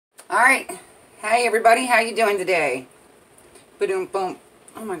All right. Hey everybody, how you doing today? Boom, boom.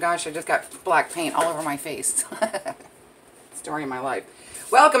 Oh my gosh, I just got black paint all over my face. Story of my life.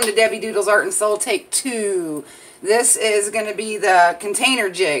 Welcome to Debbie Doodle's Art and Soul Take 2. This is going to be the container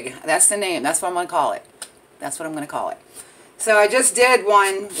jig. That's the name. That's what I'm going to call it. That's what I'm going to call it. So I just did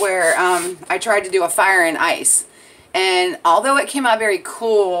one where I tried to do a fire and ice. And although it came out very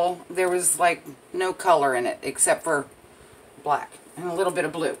cool, there was like no color in it except for black and a little bit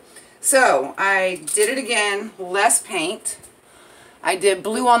of blue. So I did it again, less paint. I did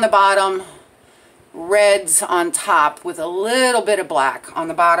blue on the bottom, reds on top with a little bit of black on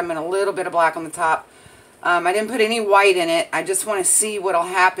the bottom and a little bit of black on the top. I didn't put any white in it. I just want to see what will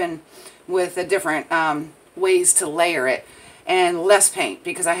happen with the different ways to layer it. And less paint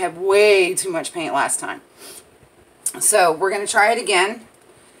because I had way too much paint last time. So we're going to try it again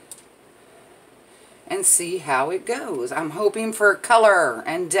and see how it goes. I'm hoping for color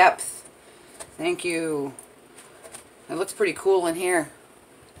and depth. Thank you. It looks pretty cool in here.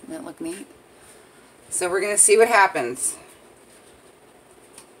 Doesn't that look neat? So we're going to see what happens.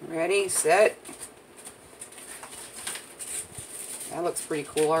 Ready, set. That looks pretty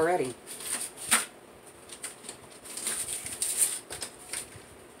cool already.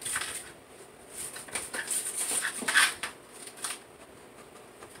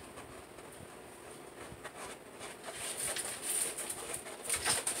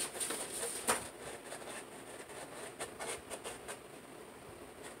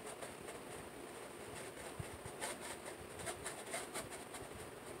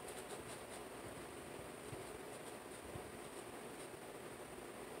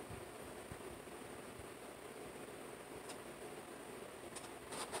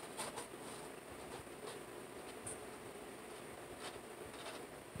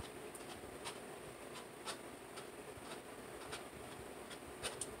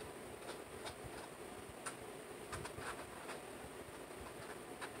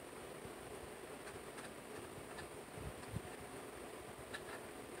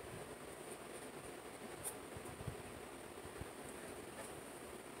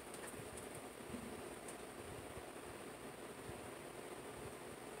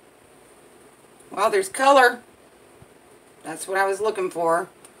 Well, there's color. That's what I was looking for.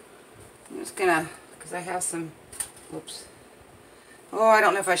 I'm just gonna, because I have some, whoops. Oh, I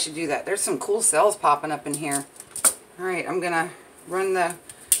don't know if I should do that. There's some cool cells popping up in here. Alright, I'm gonna run the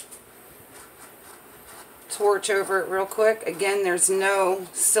torch over it real quick. Again, there's no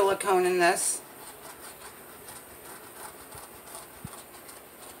silicone in this.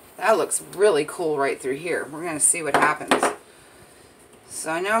 That looks really cool right through here. We're gonna see what happens. So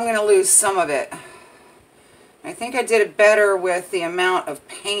I know I'm going to lose some of it. I think I did it better with the amount of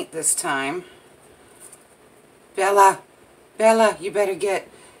paint this time. Bella, you better get.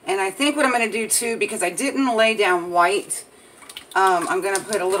 And I think what I'm going to do too, because I didn't lay down white, I'm going to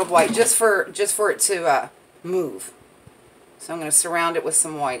put a little white just for it to move. So I'm going to surround it with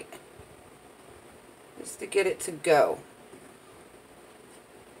some white, just to get it to go.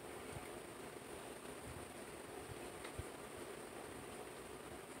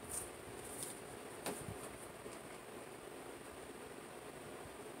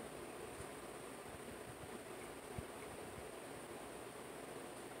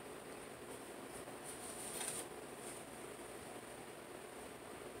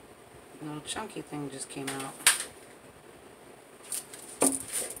 A little chunky thing just came out.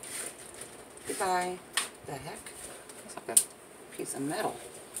 Goodbye. The heck? It's like a piece of metal.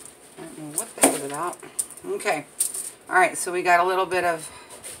 I don't know what that is about. Okay. Alright, so we got a little bit of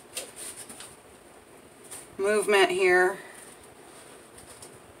movement here.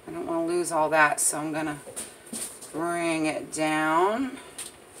 I don't want to lose all that, so I'm going to bring it down.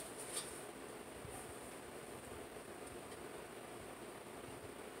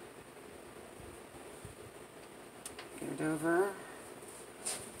 Get it over.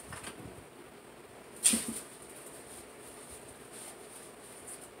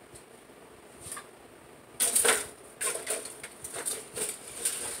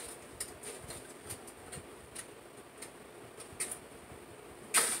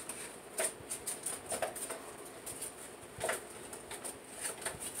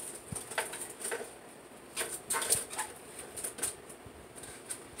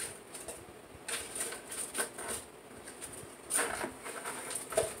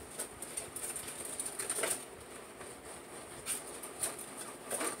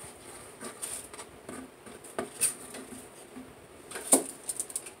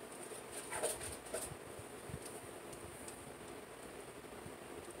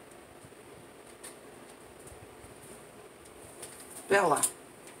 Bella.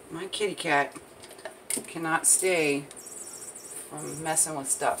 My kitty cat cannot stay from messing with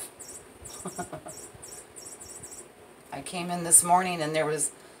stuff. I came in this morning and there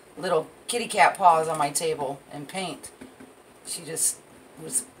was little kitty cat paws on my table and paint. She just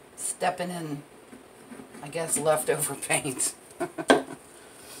was stepping in, I guess, leftover paint.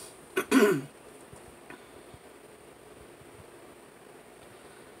 So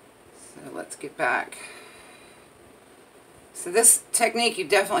let's get back. So this technique you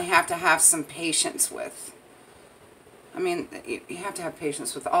definitely have to have some patience with. I mean, you have to have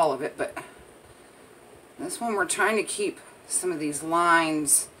patience with all of it, but this one we're trying to keep some of these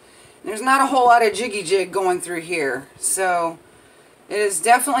lines. There's not a whole lot of jiggy jig going through here, so it is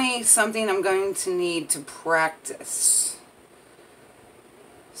definitely something I'm going to need to practice.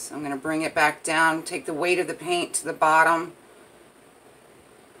 So I'm going to bring it back down, take the weight of the paint to the bottom,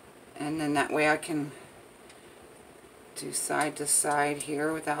 and then that way I can do side to side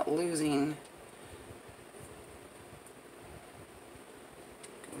here without losing.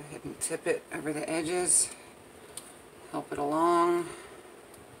 Go ahead and tip it over the edges, help it along.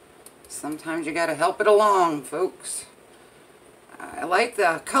 Sometimes you gotta help it along, folks. I like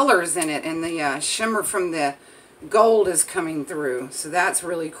the colors in it, and the shimmer from the gold is coming through, so that's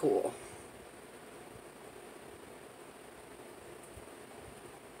really cool.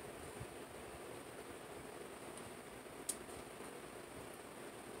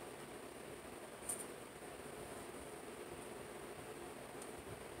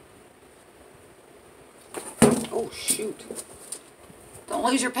 Oh, shoot. Don't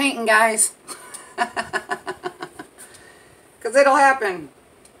lose your painting, guys. Because it'll happen.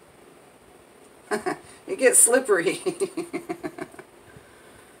 It gets slippery.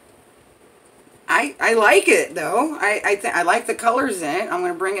 I like it, though. I like the colors in it. I'm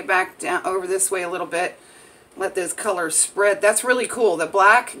going to bring it back down over this way a little bit. Let those colors spread. That's really cool. The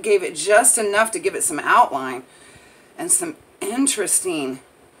black gave it just enough to give it some outline. And some interesting...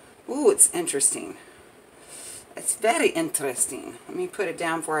 Ooh, it's interesting. It's very interesting. Let me put it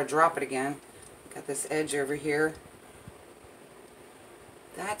down before I drop it again. Got this edge over here.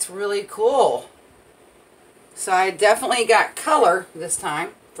 That's really cool. So I definitely got color this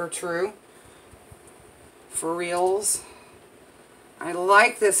time, for true. For reals. I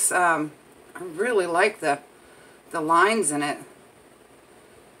like this, I really like the lines in it.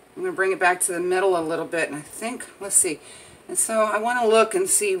 I'm going to bring it back to the middle a little bit, and I think, let's see. And so I want to look and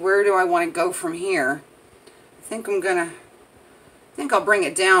see, where do I want to go from here? I think I'll bring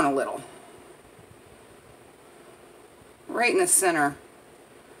it down a little. Right in the center.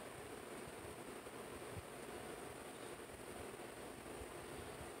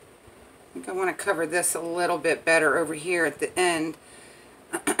 I think I want to cover this a little bit better over here at the end.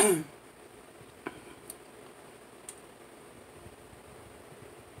 Don't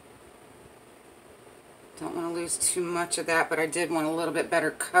want to lose too much of that, but I did want a little bit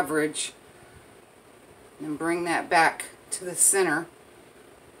better coverage. And bring that back to the center.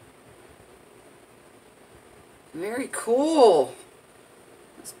 Very cool.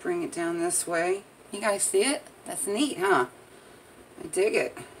 Let's bring it down this way. You guys see it? That's neat, huh? I dig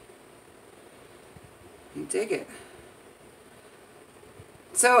it. I dig it.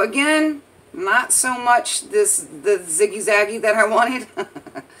 So again, not so much the ziggy-zaggy that I wanted,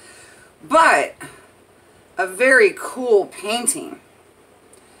 but a very cool painting.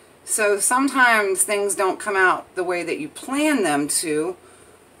 So sometimes things don't come out the way that you plan them to,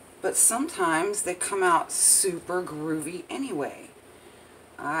 but sometimes they come out super groovy anyway.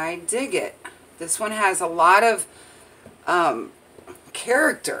 I dig it. This one has a lot of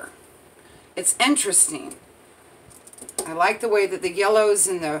character. It's interesting. I like the way that the yellows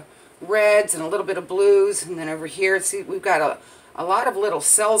and the reds and a little bit of blues, and then over here, see, we've got a lot of little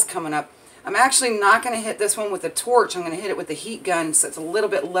cells coming up. I'm actually not going to hit this one with a torch. I'm going to hit it with the heat gun, so it's a little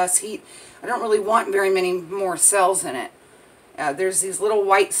bit less heat. I don't really want very many more cells in it. There's these little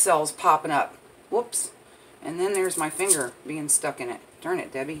white cells popping up. Whoops. And then there's my finger being stuck in it. Darn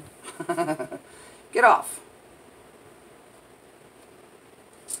it, Debbie. Get off.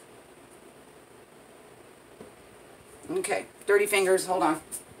 Okay, dirty fingers. Hold on.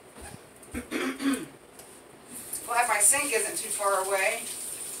 Glad my sink isn't too far away.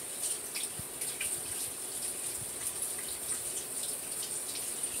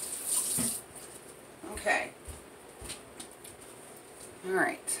 Okay.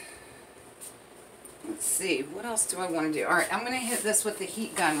 Alright. Let's see. What else do I want to do? Alright, I'm going to hit this with the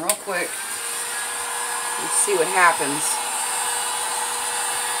heat gun real quick. Let's see what happens.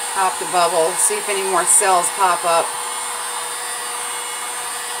 Pop the bubble. See if any more cells pop up.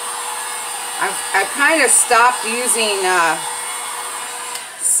 I've kind of stopped using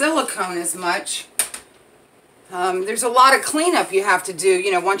silicone as much. There's a lot of cleanup you have to do.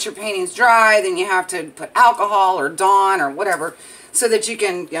 You know, once your painting's dry, then you have to put alcohol or Dawn or whatever so that you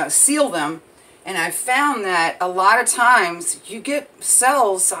can, you know, seal them. And I've found that a lot of times you get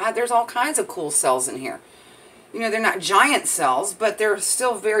cells. There's all kinds of cool cells in here. You know, they're not giant cells, but they're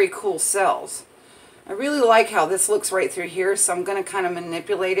still very cool cells. I really like how this looks right through here, so I'm going to kind of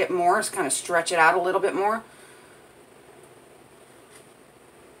manipulate it more, just kind of stretch it out a little bit more.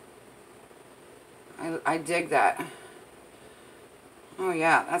 I dig that. Oh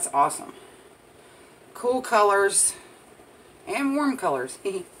yeah, that's awesome. Cool colors and warm colors.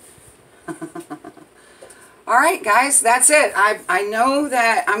 Alright guys, that's it. I know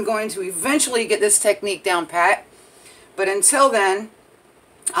that I'm going to eventually get this technique down pat, but until then,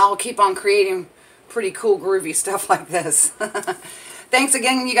 I'll keep on creating pretty cool groovy stuff like this. Thanks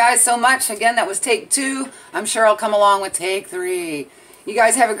again you guys so much. Again, that was take 2. I'm sure I'll come along with take 3. You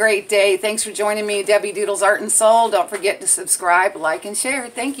guys have a great day. Thanks for joining me, Debbie Doodles Art and Soul. Don't forget to subscribe, like, and share.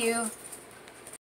 Thank you.